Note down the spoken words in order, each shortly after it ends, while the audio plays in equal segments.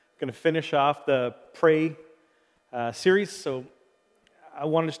going to finish off the Pray series. So I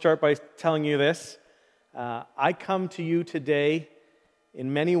wanted to start by telling you this. I come to you today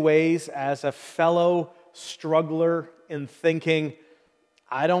in many ways as a fellow struggler in thinking,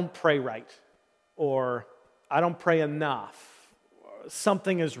 I don't pray right, or I don't pray enough, or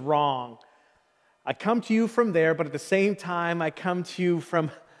something is wrong. I come to you from there, but at the same time, I come to you from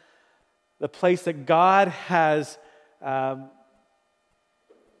the place that God has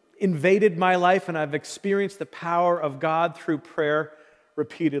invaded my life, and I've experienced the power of God through prayer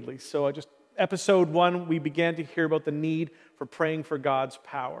repeatedly. So episode 1, we began to hear about the need for praying for God's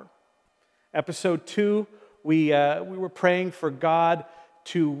power. Episode 2, we were praying for God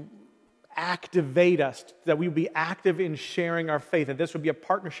to activate us, that we would be active in sharing our faith, and this would be a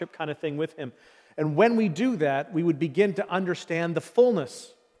partnership kind of thing with Him. And when we do that, we would begin to understand the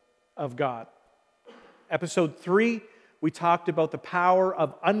fullness of God. Episode 3, we talked about the power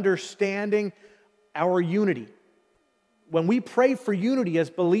of understanding our unity. When we pray for unity as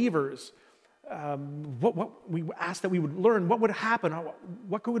believers, what we asked that we would learn, what would happen?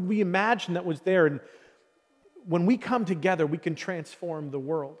 What could we imagine that was there? And when we come together, we can transform the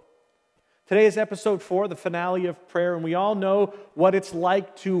world. Today is episode 4, the finale of prayer, and we all know what it's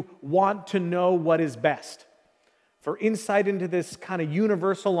like to want to know what is best. For insight into this kind of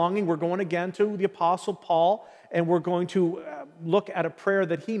universal longing, we're going again to the Apostle Paul, and we're going to look at a prayer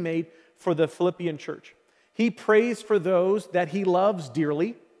that he made for the Philippian church. He prays for those that he loves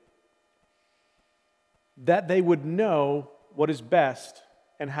dearly, that they would know what is best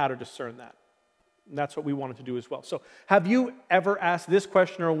and how to discern that. And that's what we wanted to do as well. So, have you ever asked this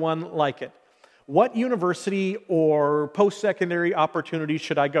question or one like it? What university or post-secondary opportunity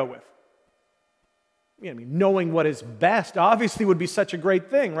should I go with? Knowing what is best obviously would be such a great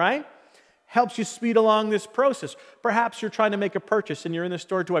thing, right? Helps you speed along this process. Perhaps you're trying to make a purchase and you're in the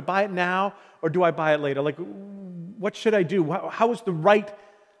store. Do I buy it now or do I buy it later? What should I do? How is the right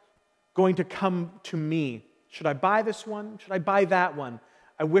going to come to me? Should I buy this one? Should I buy that one?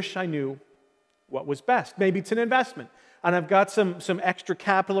 I wish I knew what was best. Maybe it's an investment, and I've got some extra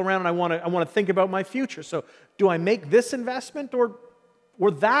capital around, and I want to think about my future. So, do I make this investment or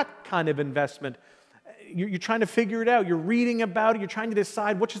that kind of investment? You're trying to figure it out. You're reading about it. You're trying to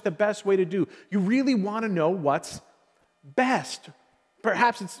decide which is the best way to do. You really want to know what's best.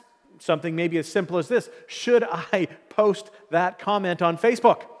 Perhaps it's something maybe as simple as this. Should I post that comment on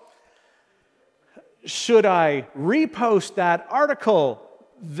Facebook? Should I repost that article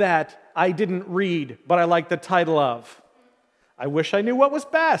that I didn't read, but I like the title of? I wish I knew what was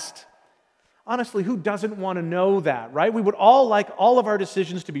best. Honestly, who doesn't want to know that, right? We would all like all of our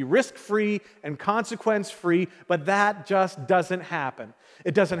decisions to be risk-free and consequence-free, but that just doesn't happen.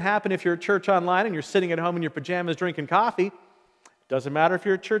 It doesn't happen if you're at church online and you're sitting at home in your pajamas drinking coffee. It doesn't matter if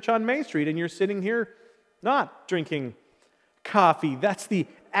you're at church on Main Street and you're sitting here not drinking coffee. That's the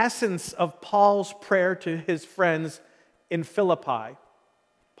essence of Paul's prayer to his friends in Philippi.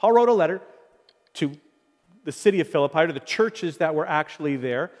 Paul wrote a letter to the city of Philippi, to the churches that were actually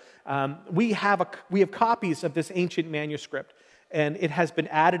there. We have copies of this ancient manuscript, and it has been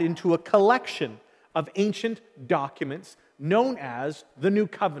added into a collection of ancient documents known as the New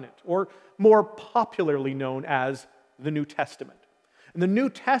Covenant, or more popularly known as the New Testament. And the New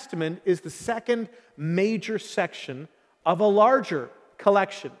Testament is the second major section of a larger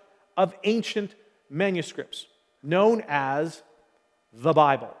collection of ancient manuscripts known as the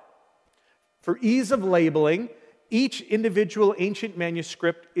Bible. For ease of labeling, each individual ancient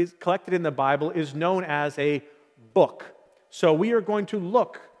manuscript is collected in the Bible is known as a book. So we are going to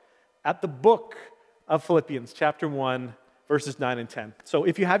look at the book of Philippians, chapter 1, verses 9 and 10. So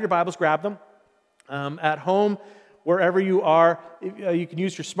if you have your Bibles, grab them. At home, wherever you are, you can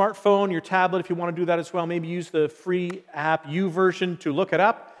use your smartphone, your tablet if you want to do that as well. Maybe use the free app YouVersion to look it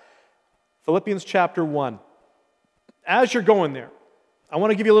up. Philippians chapter 1. As you're going there, I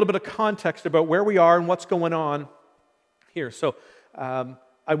want to give you a little bit of context about where we are and what's going on here. So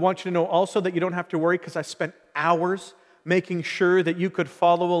I want you to know also that you don't have to worry, because I spent hours making sure that you could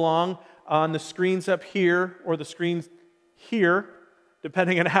follow along on the screens up here or the screens here,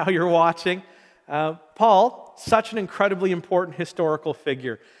 depending on how you're watching. Paul, such an incredibly important historical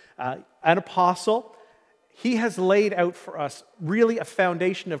figure, an apostle. He has laid out for us really a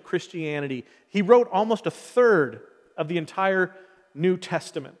foundation of Christianity. He wrote almost a third of the entire New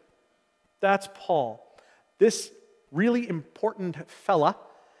Testament. That's Paul. This really important fella,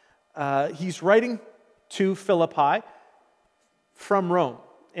 he's writing to Philippi from Rome.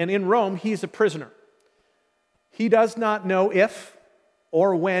 And in Rome, he's a prisoner. He does not know if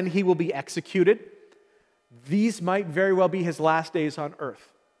or when he will be executed. These might very well be his last days on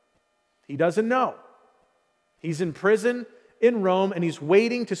earth. He doesn't know. He's in prison in Rome, and he's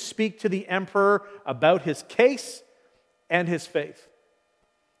waiting to speak to the emperor about his case and his faith.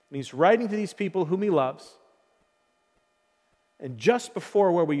 And he's writing to these people whom he loves. And just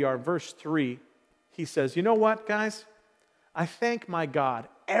before where we are, verse 3, he says, you know what, guys? I thank my God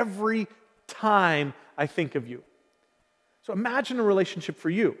every time I think of you. So imagine a relationship for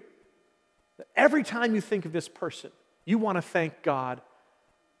you. That every time you think of this person, you want to thank God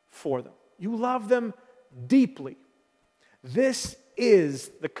for them. You love them deeply. This is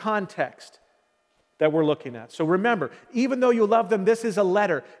the context that we're looking at. So remember, even though you love them, this is a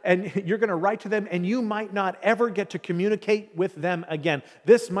letter, and you're going to write to them, and you might not ever get to communicate with them again.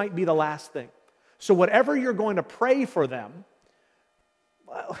 This might be the last thing. So whatever you're going to pray for them,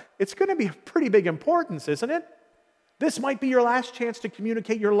 well, it's going to be of pretty big importance, isn't it? This might be your last chance to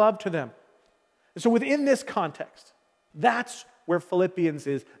communicate your love to them. And so within this context, that's where Philippians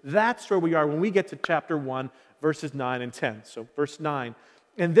is. That's where we are when we get to chapter 1, verses 9 and 10. So verse 9,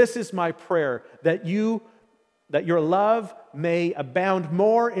 and this is my prayer, that your love may abound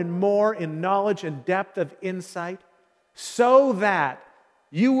more and more in knowledge and depth of insight, so that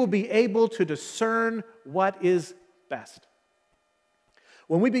you will be able to discern what is best.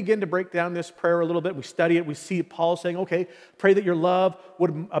 When we begin to break down this prayer a little bit, we study it, we see Paul saying, okay, pray that your love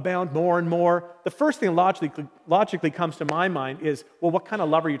would abound more and more. The first thing logically comes to my mind is, well, what kind of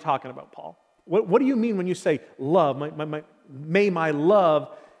love are you talking about, Paul? What do you mean when you say love? May my love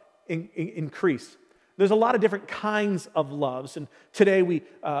increase. There's a lot of different kinds of loves, and today we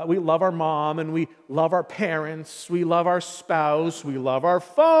love our mom, and we love our parents, we love our spouse, we love our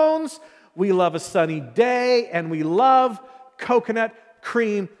phones, we love a sunny day, and we love coconut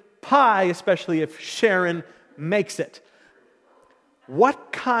cream pie, especially if Sharon makes it.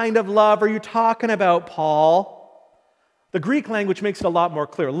 What kind of love are you talking about, Paul? The Greek language makes it a lot more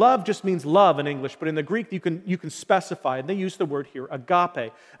clear. Love just means love in English, but in the Greek you can specify, and they use the word here,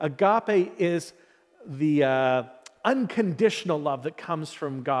 agape. Agape is the unconditional love that comes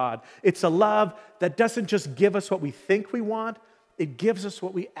from God. It's a love that doesn't just give us what we think we want, it gives us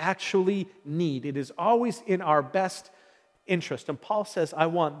what we actually need. It is always in our best interest. And Paul says, I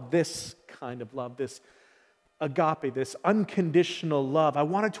want this kind of love, this agape, this unconditional love. I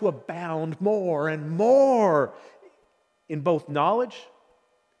want it to abound more and more in both knowledge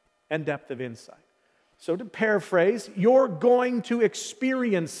and depth of insight. So to paraphrase, you're going to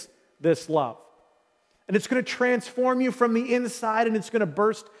experience this love. And it's going to transform you from the inside, and it's going to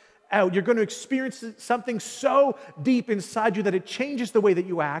burst out. You're going to experience something so deep inside you that it changes the way that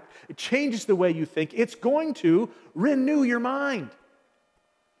you act. It changes the way you think. It's going to renew your mind.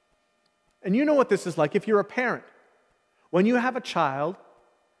 And you know what this is like if you're a parent. When you have a child,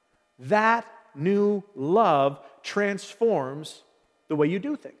 that new love transforms the way you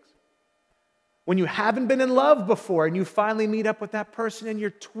do things. When you haven't been in love before and you finally meet up with that person and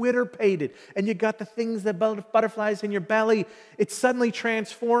you're Twitter-pated and you got the things, the butterflies in your belly, it suddenly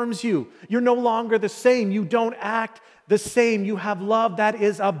transforms you. You're no longer the same. You don't act the same. You have love that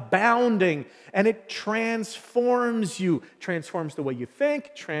is abounding, and it transforms you. Transforms the way you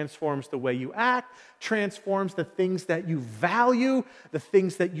think, transforms the way you act, transforms the things that you value, the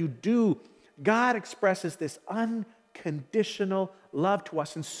things that you do. God expresses this unconditional love to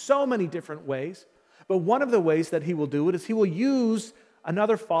us in so many different ways. But one of the ways that he will do it is he will use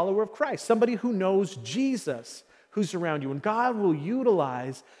another follower of Christ, somebody who knows Jesus, who's around you. And God will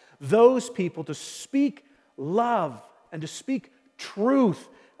utilize those people to speak love and to speak truth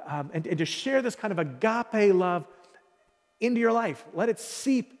and to share this kind of agape love into your life. Let it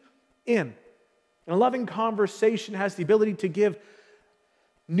seep in. And a loving conversation has the ability to give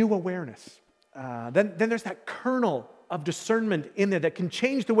new awareness. Then there's that kernel of discernment in there that can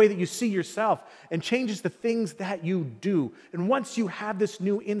change the way that you see yourself and changes the things that you do. And once you have this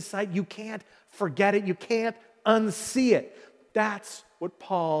new insight, you can't forget it. You can't unsee it. That's what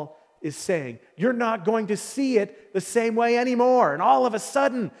Paul is saying. You're not going to see it the same way anymore. And all of a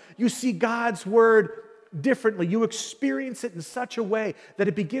sudden, you see God's word differently. You experience it in such a way that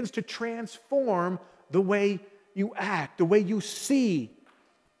it begins to transform the way you act, the way you see.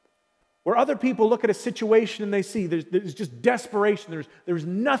 Where other people look at a situation and they see there's just desperation, there's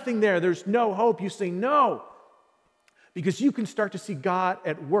nothing there, there's no hope. You say no, because you can start to see God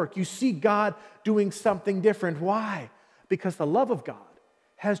at work. You see God doing something different. Why? Because the love of God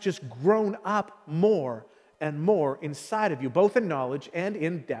has just grown up more and more inside of you, both in knowledge and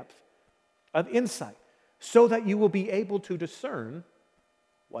in depth of insight, so that you will be able to discern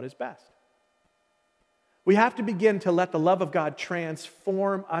what is best. We have to begin to let the love of God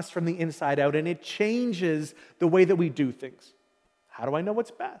transform us from the inside out, and it changes the way that we do things. How do I know what's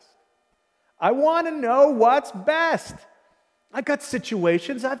best? I want to know what's best. I've got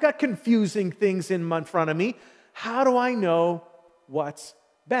situations, I've got confusing things in front of me. How do I know what's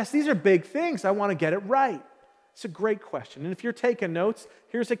best? These are big things. I want to get it right. It's a great question. And if you're taking notes,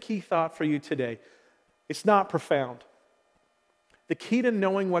 here's a key thought for you today. It's not profound. The key to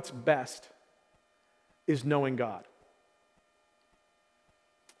knowing what's best is knowing God.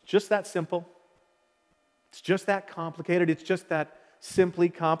 It's just that simple. It's just that complicated. It's just that simply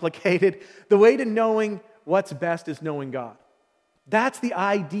complicated. The way to knowing what's best is knowing God. That's the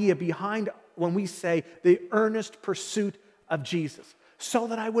idea behind when we say the earnest pursuit of Jesus. So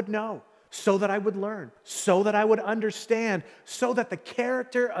that I would know, so that I would learn, so that I would understand, so that the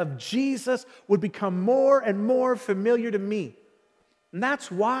character of Jesus would become more and more familiar to me. And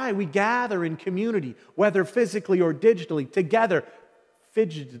that's why we gather in community, whether physically or digitally, together,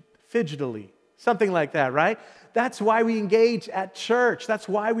 fidgetily, something like that, right? That's why we engage at church. That's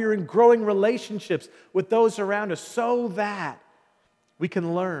why we're in growing relationships with those around us, so that we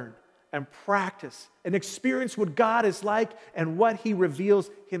can learn and practice and experience what God is like and what He reveals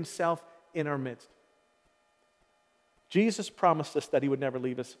Himself in our midst. Jesus promised us that He would never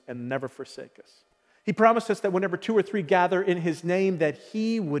leave us and never forsake us. He promised us that whenever 2 or 3 gather in His name, that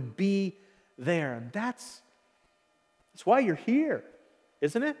He would be there. And that's why you're here,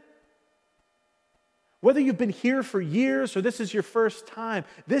 isn't it? Whether you've been here for years or this is your first time,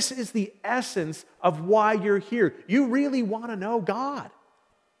 this is the essence of why you're here. You really want to know God.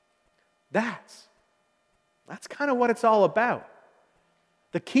 That's kind of what it's all about.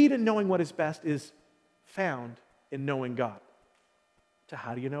 The key to knowing what is best is found in knowing God. So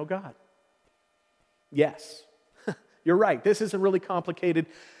how do you know God? Yes, you're right. This is a really complicated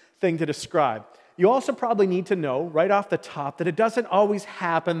thing to describe. You also probably need to know right off the top that it doesn't always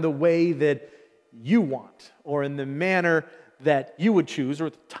happen the way that you want, or in the manner that you would choose, or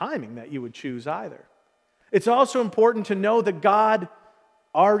the timing that you would choose either. It's also important to know that God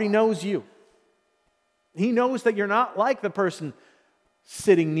already knows you. He knows that you're not like the person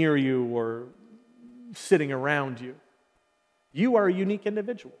sitting near you or sitting around you. You are a unique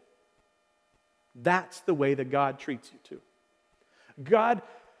individual. That's the way that God treats you too. God,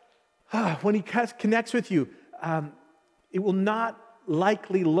 when He connects with you, it will not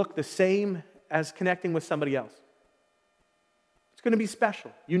likely look the same as connecting with somebody else. It's going to be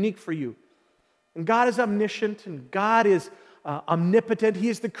special, unique for you. And God is omniscient, and God is omnipotent. He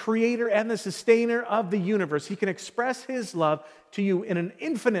is the creator and the sustainer of the universe. He can express His love to you in an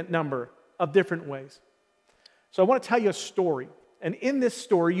infinite number of different ways. So I want to tell you a story. And in this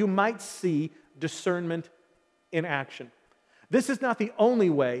story, you might see discernment in action. This is not the only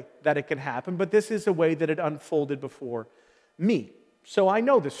way that it can happen, but this is a way that it unfolded before me. So I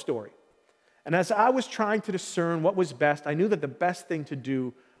know this story. And as I was trying to discern what was best, I knew that the best thing to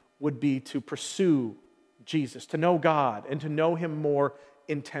do would be to pursue Jesus, to know God, and to know Him more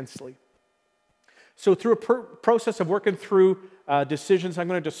intensely. So through a process of working through decisions, I'm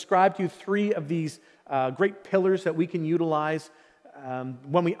going to describe to you 3 of these great pillars that we can utilize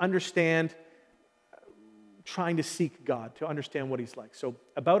when we understand trying to seek God, to understand what He's like. So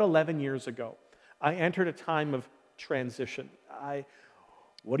about 11 years ago, I entered a time of transition.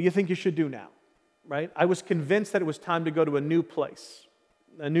 What do you think you should do now? Right? I was convinced that it was time to go to a new place,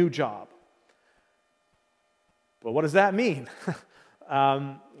 a new job. Well, what does that mean?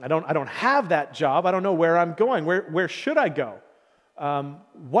 I don't have that job. I don't know where I'm going. Where should I go?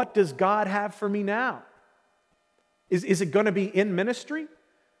 What does God have for me now? Is it going to be in ministry?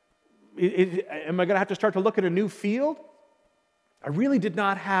 Am I going to have to start to look at a new field? I really did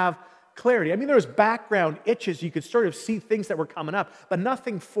not have clarity. I mean, there was background itches. You could sort of see things that were coming up, but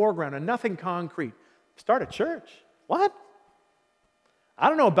nothing foreground and nothing concrete. Start a church? What? I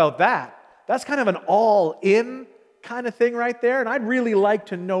don't know about that. That's kind of an all-in kind of thing right there, and I'd really like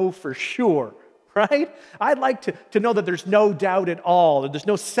to know for sure, right? I'd like to know that there's no doubt at all, that there's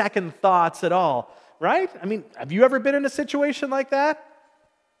no second thoughts at all, right? I mean, have you ever been in a situation like that?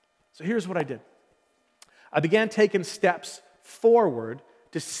 So here's what I did. I began taking steps forward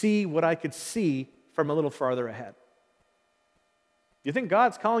to see what I could see from a little farther ahead. You think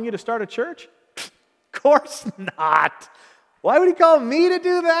God's calling you to start a church? Of course not. Why would He call me to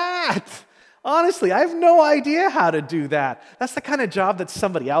do that? Honestly, I have no idea how to do that. That's the kind of job that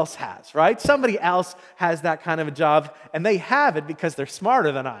somebody else has, right? Somebody else has that kind of a job, and they have it because they're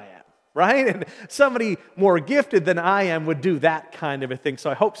smarter than I am, right? And somebody more gifted than I am would do that kind of a thing. So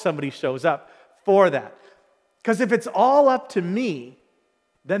I hope somebody shows up for that. Because if it's all up to me,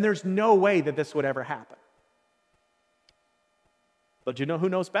 then there's no way that this would ever happen. But do you know who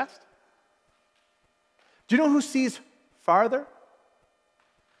knows best? Do you know who sees farther?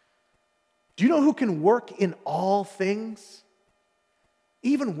 Do Do you know who can work in all things?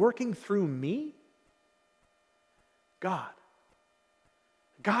 Even working through me? God.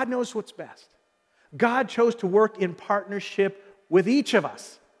 God knows what's best. God chose to work in partnership with each of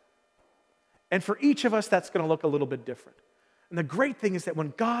us. And for each of us, that's going to look a little bit different. And the great thing is that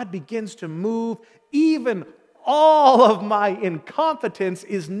when God begins to move, even all of my incompetence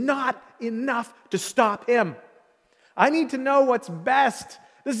is not enough to stop him. I need to know what's best.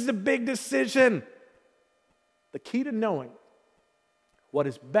 This is a big decision. The key to knowing what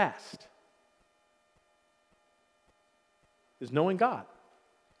is best is knowing God.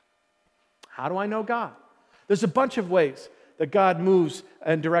 How do I know God? There's a bunch of ways that God moves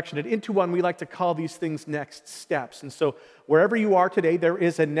and direction. And into one, we like to call these things next steps. And so wherever you are today, there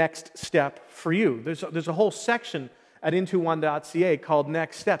is a next step for you. There's a whole section at into1.ca called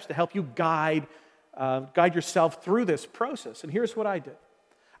Next Steps to help you guide yourself through this process. And here's what I did.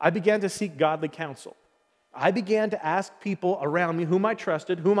 I began to seek godly counsel. I began to ask people around me whom I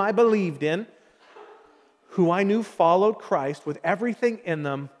trusted, whom I believed in, who I knew followed Christ with everything in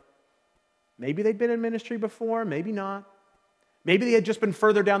them. Maybe they'd been in ministry before, maybe not. Maybe they had just been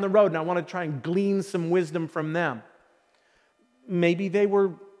further down the road and I wanted to try and glean some wisdom from them. Maybe they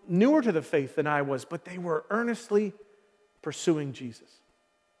were newer to the faith than I was, but they were earnestly pursuing Jesus.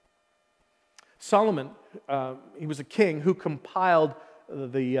 Solomon, he was a king who compiled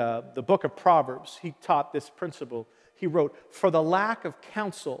the book of Proverbs. He taught this principle. He wrote, "For the lack of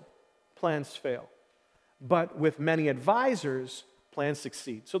counsel, plans fail, but with many advisors, plans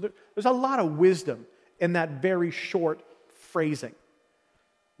succeed." So there's a lot of wisdom in that very short phrasing.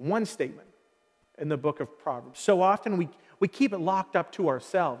 One statement in the book of Proverbs. So often we keep it locked up to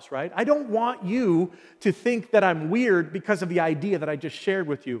ourselves, right? I don't want you to think that I'm weird because of the idea that I just shared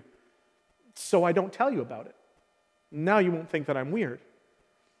with you, so I don't tell you about it. Now you won't think that I'm weird.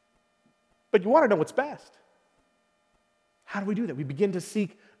 But you want to know what's best. How do we do that? We begin to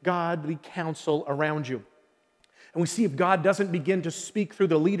seek godly counsel around you. And we see if God doesn't begin to speak through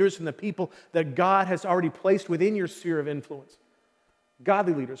the leaders and the people that God has already placed within your sphere of influence.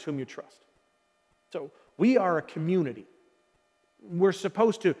 Godly leaders whom you trust. So we are a community. We're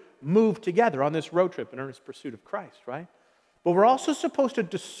supposed to move together on this road trip in earnest pursuit of Christ, right? But we're also supposed to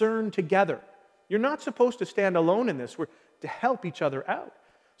discern together. You're not supposed to stand alone in this. We're to help each other out.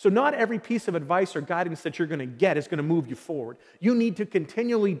 So not every piece of advice or guidance that you're going to get is going to move you forward. You need to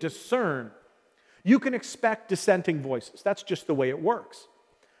continually discern. You can expect dissenting voices. That's just the way it works.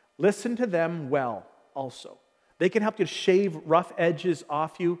 Listen to them well also. They can help you to shave rough edges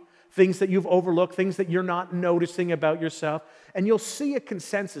off you, things that you've overlooked, things that you're not noticing about yourself, and you'll see a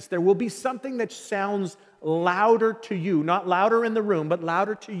consensus. There will be something that sounds louder to you, not louder in the room, but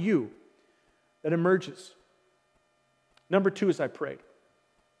louder to you, that emerges. Number 2 is I prayed.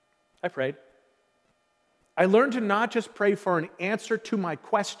 I learned to not just pray for an answer to my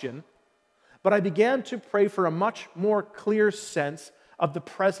question, but I began to pray for a much more clear sense of the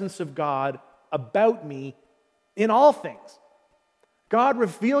presence of God about me in all things. God,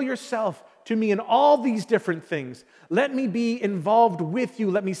 reveal yourself to me in all these different things. Let me be involved with you.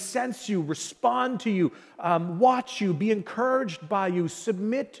 Let me sense you, respond to you, watch you, be encouraged by you,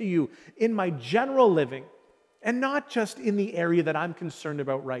 submit to you in my general living, and not just in the area that I'm concerned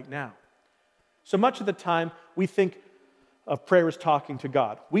about right now. So much of the time, we think of prayer as talking to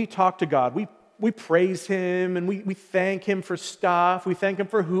God. We talk to God. We praise Him, and we thank Him for stuff. We thank Him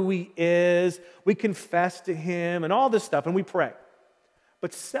for who He is. We confess to Him, and all this stuff, and we pray.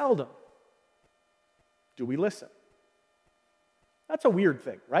 But seldom do we listen. That's a weird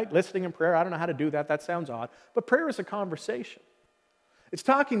thing, right? Listening in prayer, I don't know how to do that. That sounds odd. But prayer is a conversation. It's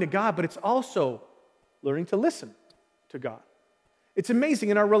talking to God, but it's also learning to listen to God. It's amazing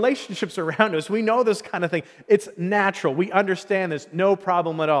in our relationships around us. We know this kind of thing. It's natural. We understand this. No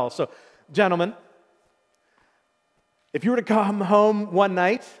problem at all. So, gentlemen, if you were to come home one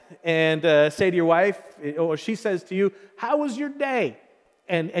night and say to your wife, or she says to you, "How was your day?"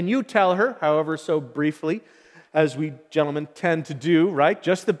 And you tell her, however so briefly, as we gentlemen tend to do, right?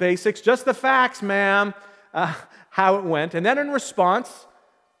 Just the basics, just the facts, ma'am, how it went. And then in response,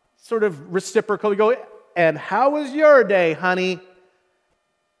 sort of reciprocal, you go, "And how was your day, honey?"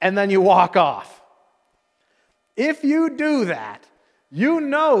 And then you walk off. If you do that, you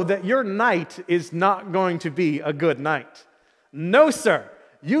know that your night is not going to be a good night. No, sir.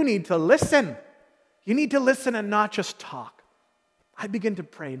 You need to listen. You need to listen and not just talk. I begin to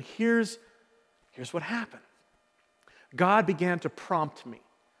pray, and here's what happened. God began to prompt me,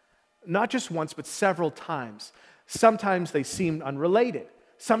 not just once, but several times. Sometimes they seemed unrelated.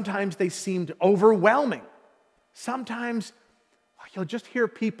 Sometimes they seemed overwhelming. Sometimes you'll just hear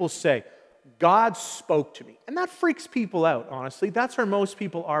people say, God spoke to me. And that freaks people out, honestly. That's where most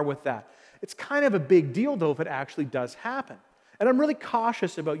people are with that. It's kind of a big deal, though, if it actually does happen. And I'm really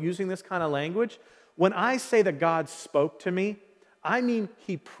cautious about using this kind of language. When I say that God spoke to me, I mean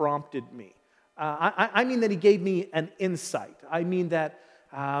He prompted me. I mean that He gave me an insight. I mean that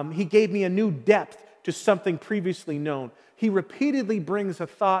He gave me a new depth to something previously known. He repeatedly brings a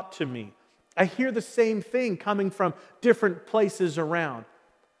thought to me. I hear the same thing coming from different places around.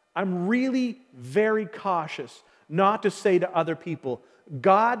 I'm really very cautious not to say to other people,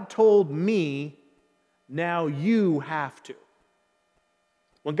 God told me, now you have to.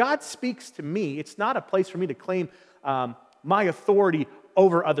 When God speaks to me, it's not a place for me to claim my authority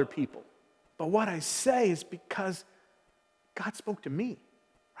over other people. But what I say is because God spoke to me,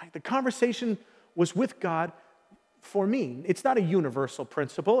 right? The conversation was with God for me. It's not a universal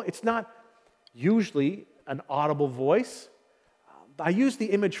principle. It's not usually an audible voice. I use the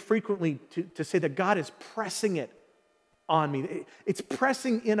image frequently to say that God is pressing it on me. It's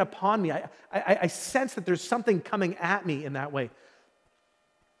pressing in upon me. I sense that there's something coming at me in that way.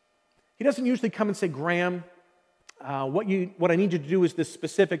 He doesn't usually come and say, Graham, what I need you to do is this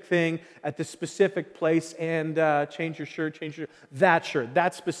specific thing at this specific place and change your shirt.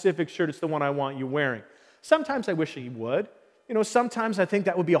 That specific shirt is the one I want you wearing. Sometimes I wish He would. Sometimes I think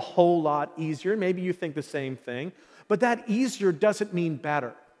that would be a whole lot easier. Maybe you think the same thing. But that easier doesn't mean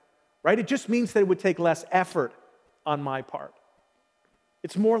better, right? It just means that it would take less effort on my part.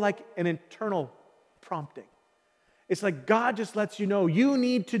 It's more like an internal prompting. It's like God just lets you know, you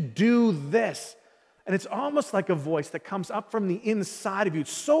need to do this. And it's almost like a voice that comes up from the inside of you.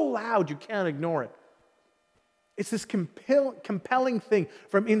 It's so loud you can't ignore it. It's this compelling thing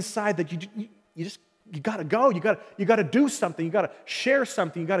from inside that you got to go. You got to do something. You got to share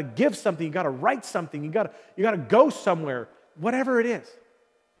something. You got to give something. You got to write something. You got to go somewhere. Whatever it is.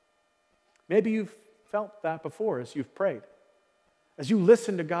 Maybe you've felt that before as you've prayed. As you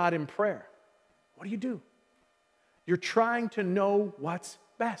listen to God in prayer, what do? You're trying to know what's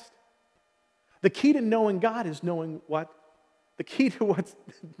best. The key to knowing God is knowing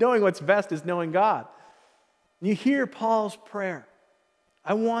knowing what's best is knowing God. You hear Paul's prayer.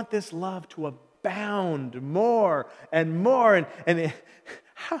 I want this love to abound more and more. And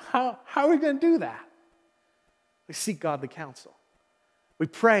how are we going to do that? We seek godly counsel. We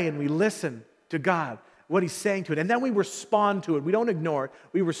pray and we listen to God, what He's saying to it. And then we respond to it. We don't ignore it.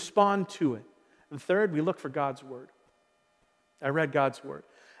 We respond to it. And third, we look for God's Word. I read God's Word.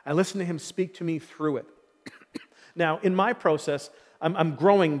 I listen to Him speak to me through it. Now, in my process, I'm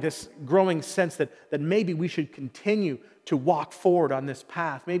growing this growing sense that maybe we should continue to walk forward on this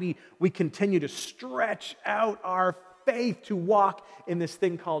path. Maybe we continue to stretch out our faith to walk in this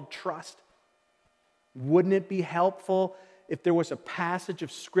thing called trust. Wouldn't it be helpful if there was a passage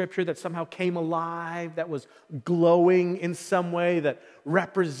of Scripture that somehow came alive, that was glowing in some way, that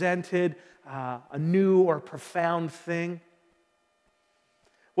represented a new or profound thing?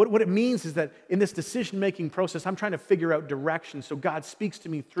 What it means is that in this decision-making process, I'm trying to figure out direction. So God speaks to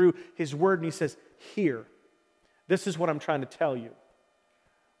me through His Word, and He says, here, this is what I'm trying to tell you.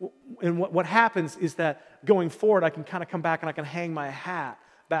 And what happens is that going forward, I can kind of come back and I can hang my hat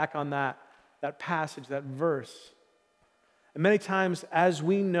back on that passage, that verse. And many times, as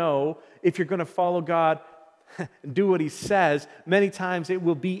we know, if you're going to follow God and do what He says, many times it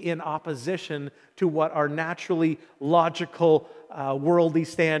will be in opposition to what are naturally logical, worldly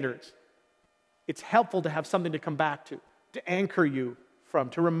standards. It's helpful to have something to come back to anchor you from,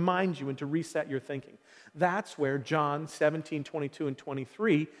 to remind you and to reset your thinking. That's where John 17, 22, and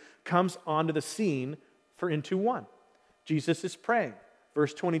 23 comes onto the scene for Into One. Jesus is praying.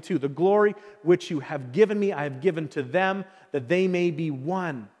 Verse 22, the glory which you have given me, I have given to them, that they may be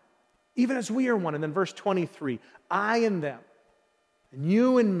one, even as we are one. And then verse 23, I and them, and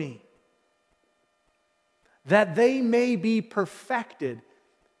you and me, that they may be perfected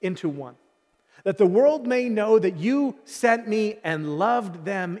into one. That the world may know that you sent me and loved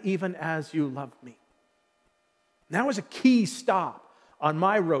them even as you loved me. And that was a key stop on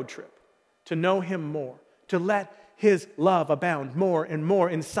my road trip, to know Him more, to let His love abound more and more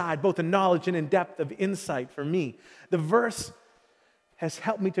inside, both in knowledge and in depth of insight for me. The verse has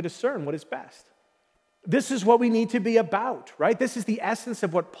helped me to discern what is best. This is what we need to be about, right? This is the essence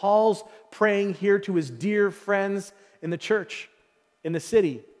of what Paul's praying here to his dear friends in the church, in the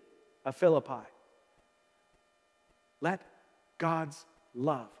city of Philippi. Let God's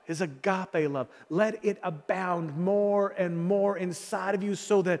love, His agape love, let it abound more and more inside of you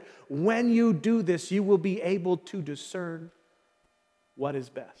so that when you do this, you will be able to discern what is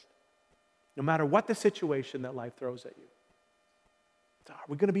best. No matter what the situation that life throws at you. So are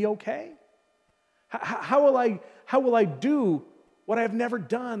we going to be okay? How will I do what I have never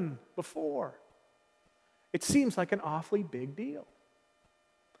done before? It seems like an awfully big deal.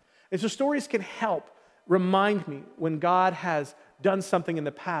 And so stories can help remind me when God has done something in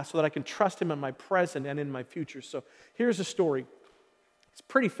the past so that I can trust him in my present and in my future. So here's a story. It's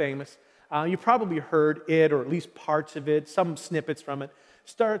pretty famous. You probably heard it, or at least parts of it, some snippets from it.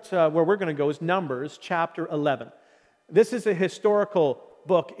 Starts where we're going to go is Numbers chapter 11. This is a historical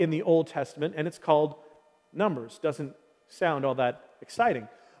book in the Old Testament, and it's called Numbers. Doesn't sound all that exciting.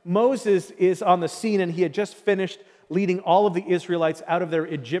 Moses is on the scene, and he had just finished leading all of the Israelites out of their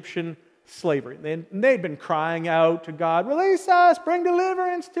Egyptian slavery. They'd been crying out to God, release us, bring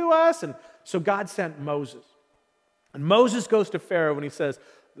deliverance to us. And so God sent Moses. And Moses goes to Pharaoh and he says,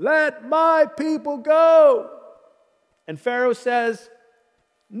 let my people go. And Pharaoh says,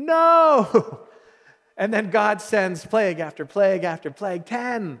 no. And then God sends plague after plague after plague,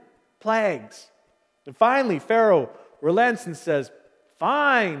 10 plagues. And finally, Pharaoh relents and says,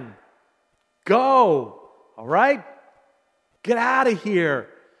 fine, go, all right? Get out of here.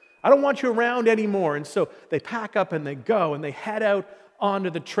 I don't want you around anymore. And so they pack up and they go and they head out onto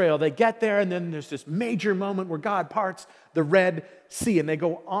the trail. They get there and then there's this major moment where God parts the Red Sea and they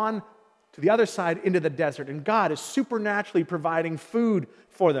go on to the other side into the desert. And God is supernaturally providing food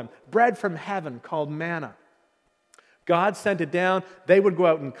for them, bread from heaven called manna. God sent it down. They would go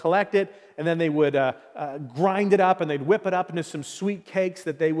out and collect it, and then they would grind it up and they'd whip it up into some sweet cakes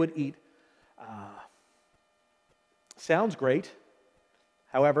that they would eat. Sounds great.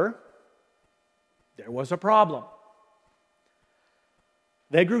 However, there was a problem.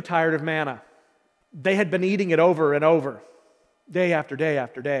 They grew tired of manna. They had been eating it over and over, day after day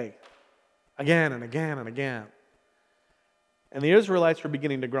after day, again and again and again. And the Israelites were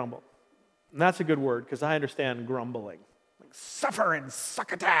beginning to grumble. And that's a good word, because I understand grumbling. Like suffer and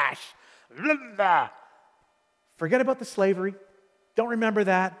succotash. Blah, blah. Forget about the slavery. Don't remember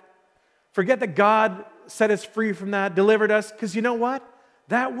that. Forget that God set us free from that, delivered us, because you know what?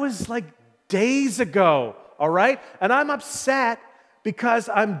 That was like days ago, all right? And I'm upset because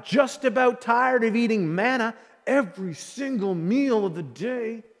I'm just about tired of eating manna every single meal of the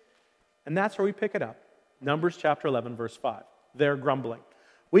day. And that's where we pick it up. Numbers chapter 11, verse 5. They're grumbling.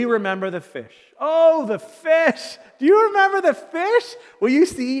 We remember the fish. Oh, the fish. Do you remember the fish we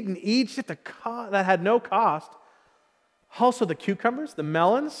used to eat in Egypt that had no cost? Also the cucumbers, the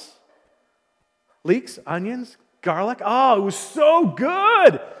melons, leeks, onions, garlic. Oh, it was so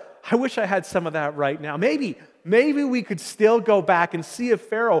good. I wish I had some of that right now. Maybe we could still go back and see if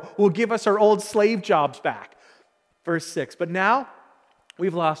Pharaoh will give us our old slave jobs back. Verse 6. But now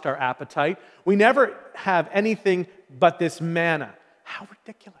we've lost our appetite. We never have anything but this manna. How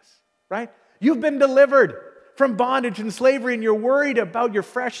ridiculous, right? You've been delivered from bondage and slavery, and you're worried about your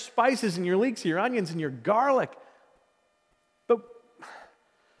fresh spices and your leeks, your onions, and your garlic. But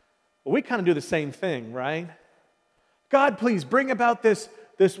we kind of do the same thing, right? God, please bring about this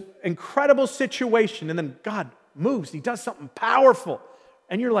incredible situation. And then God moves. He does something powerful.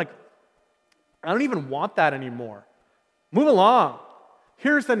 And you're like, I don't even want that anymore. Move along.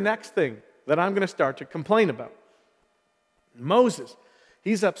 Here's the next thing that I'm going to start to complain about. Moses,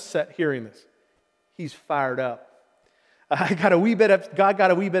 he's upset hearing this. He's fired up. God got a wee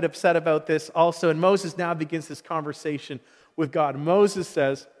bit upset about this also. And Moses now begins this conversation with God. Moses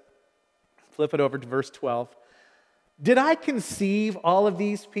says, flip it over to verse 12. Did I conceive all of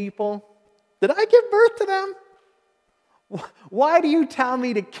these people? Did I give birth to them? Why do you tell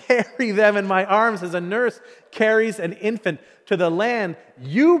me to carry them in my arms as a nurse carries an infant to the land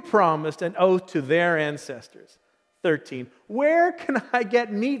you promised an oath to their ancestors? 13. Where can I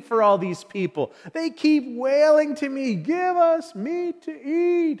get meat for all these people? They keep wailing to me, give us meat to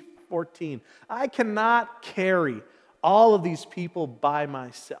eat. 14. I cannot carry all of these people by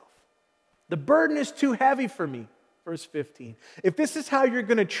myself. The burden is too heavy for me. Verse 15. If this is how you're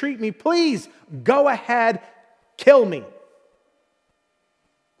going to treat me, please go ahead, kill me.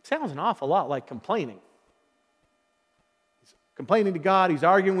 Sounds an awful lot like complaining. He's complaining to God, he's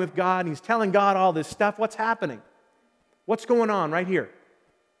arguing with God, and he's telling God all this stuff. What's happening? What's going on right here?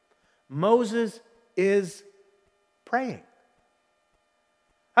 Moses is praying.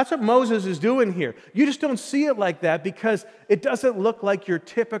 That's what Moses is doing here. You just don't see it like that because it doesn't look like your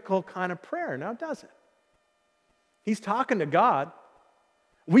typical kind of prayer, now does it? He's talking to God.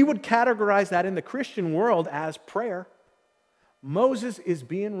 We would categorize that in the Christian world as prayer. Moses is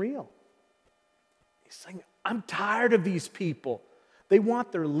being real. He's saying, I'm tired of these people. They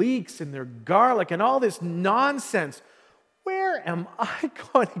want their leeks and their garlic and all this nonsense. Where am I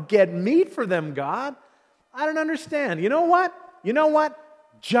going to get meat for them, God? I don't understand. You know what?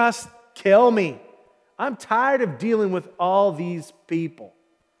 Just kill me. I'm tired of dealing with all these people.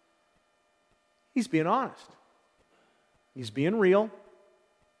 He's being honest. He's being real.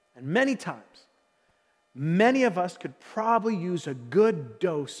 And many times, many of us could probably use a good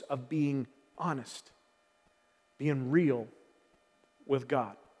dose of being honest, being real with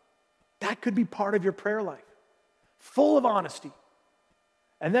God. That could be part of your prayer life, full of honesty.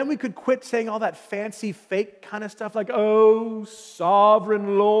 And then we could quit saying all that fancy, fake kind of stuff like, "Oh,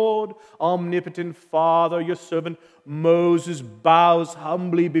 sovereign Lord, omnipotent Father, your servant Moses bows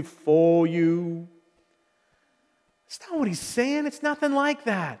humbly before you." It's not what he's saying. It's nothing like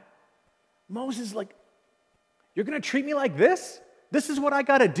that. Moses is like, "You're going to treat me like this? This is what I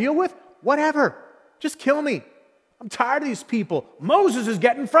got to deal with? Whatever. Just kill me. I'm tired of these people." Moses is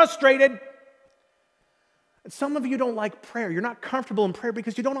getting frustrated. And some of you don't like prayer. You're not comfortable in prayer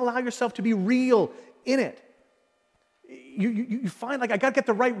because you don't allow yourself to be real in it. You find like, I got to get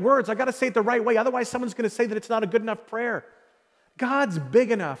the right words. I got to say it the right way. Otherwise, someone's going to say that it's not a good enough prayer. God's big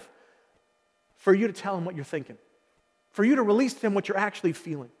enough for you to tell him what you're thinking, for you to release to him what you're actually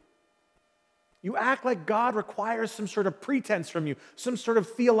feeling. You act like God requires some sort of pretense from you, some sort of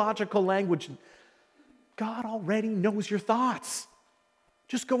theological language. God already knows your thoughts.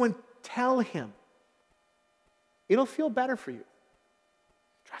 Just go and tell him. It'll feel better for you.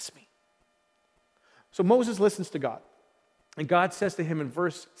 Trust me. So Moses listens to God. And God says to him in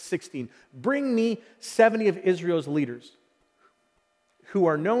verse 16, "Bring me 70 of Israel's leaders who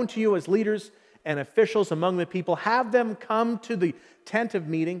are known to you as leaders and officials among the people. Have them come to the tent of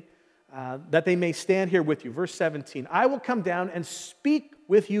meeting that they may stand here with you." Verse 17, "I will come down and speak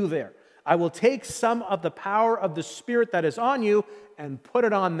with you there. I will take some of the power of the Spirit that is on you and put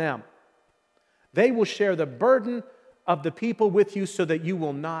it on them. They will share the burden of the people with you so that you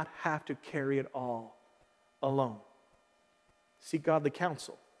will not have to carry it all alone." Seek godly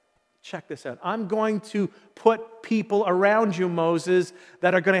counsel. Check this out. I'm going to put people around you, Moses,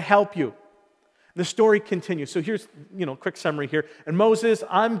 that are going to help you. The story continues. So here's, a quick summary here. And Moses,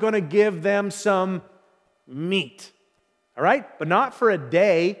 I'm going to give them some meat. All right? But not for a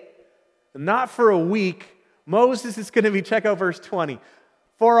day, not for a week. Moses is going to be, check out verse 20,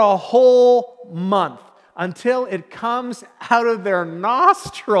 for a whole month until it comes out of their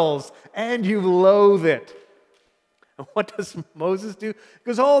nostrils and you loathe it. And what does Moses do? He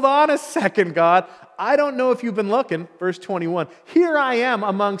goes, "Hold on a second, God. I don't know if you've been looking." Verse 21, "Here I am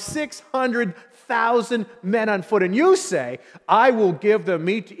among 600,000 men on foot, and you say, I will give them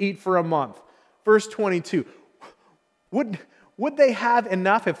meat to eat for a month." Verse 22, would they have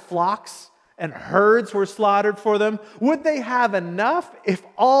enough if flocks and herds were slaughtered for them? Would they have enough if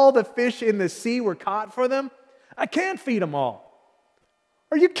all the fish in the sea were caught for them? I can't feed them all.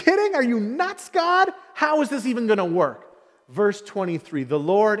 Are you kidding? Are you nuts, God? How is this even going to work? Verse 23, the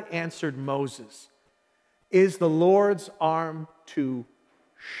Lord answered Moses, "Is the Lord's arm too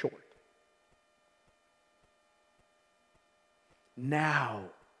short? Now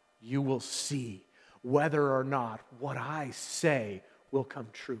you will see whether or not what I say will come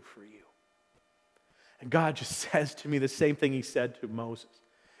true for you." And God just says to me the same thing he said to Moses.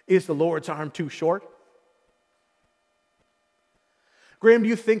 Is the Lord's arm too short? Graham, do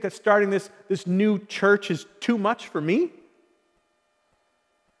you think that starting this new church is too much for me?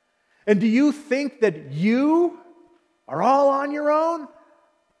 And do you think that you are all on your own?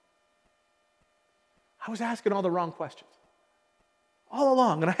 I was asking all the wrong questions all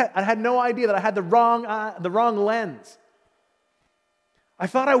along, and I had no idea that I had the wrong lens. I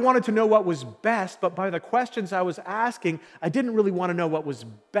thought I wanted to know what was best, but by the questions I was asking, I didn't really want to know what was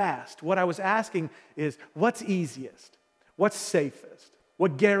best. What I was asking is, what's easiest? What's safest?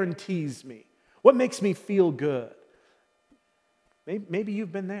 What guarantees me? What makes me feel good? Maybe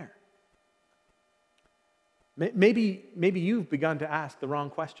you've been there. Maybe you've begun to ask the wrong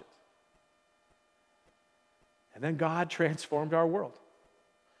questions. And then God transformed our world.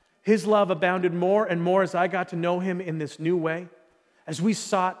 His love abounded more and more as I got to know him in this new way. As we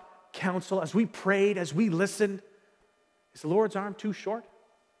sought counsel, as we prayed, as we listened. Is the Lord's arm too short?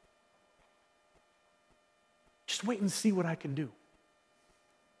 Just wait and see what I can do.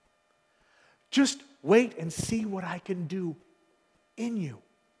 Just wait and see what I can do in you.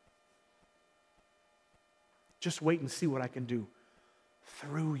 Just wait and see what I can do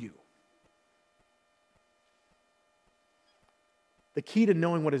through you. The key to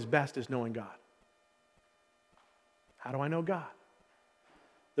knowing what is best is knowing God. How do I know God?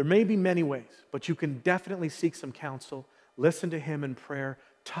 There may be many ways, but you can definitely seek some counsel, listen to him in prayer,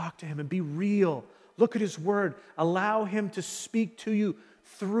 talk to him, and be real. Look at his word. Allow him to speak to you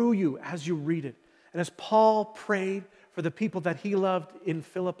through you as you read it. And as Paul prayed for the people that he loved in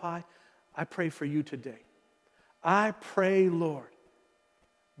Philippi, I pray for you today. I pray, Lord,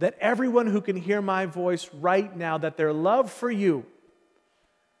 that everyone who can hear my voice right now, that their love for you,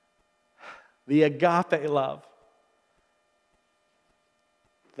 the agape love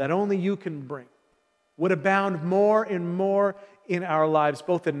that only you can bring, would abound more and more in our lives,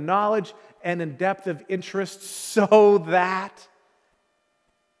 both in knowledge and in depth of interest, so that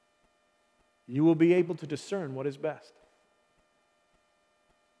you will be able to discern what is best.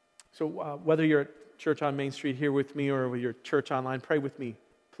 So whether you're at church on Main Street here with me or with your church online, pray with me,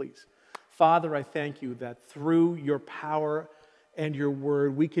 please. Father, I thank you that through your power and your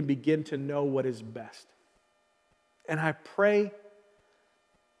word, we can begin to know what is best. And I pray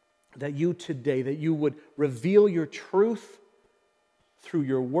that you today, that you would reveal your truth through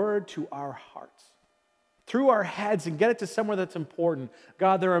your word to our hearts, through our heads, and get it to somewhere that's important.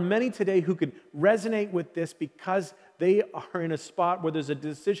 God, there are many today who could resonate with this because they are in a spot where there's a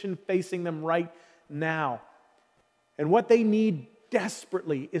decision facing them right now. And what they need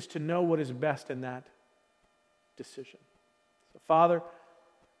desperately is to know what is best in that decision. So, Father,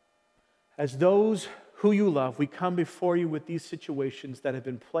 as those who you love, we come before you with these situations that have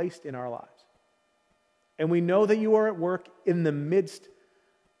been placed in our lives. And we know that you are at work in the midst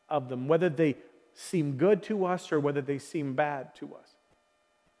of them, whether they seem good to us or whether they seem bad to us.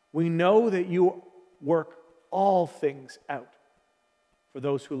 We know that you work all things out for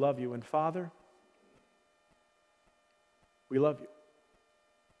those who love you. And Father, we love you.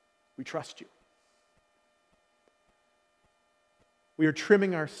 We trust you. We are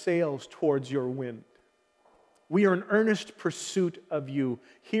trimming our sails towards your wind. We are in earnest pursuit of you.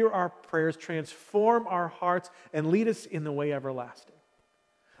 Hear our prayers, transform our hearts, and lead us in the way everlasting.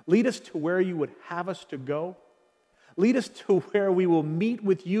 Lead us to where you would have us to go. Lead us to where we will meet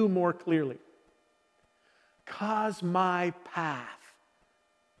with you more clearly. Cause my path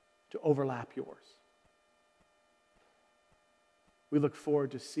to overlap yours. We look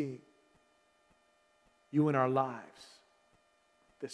forward to seeing you in our lives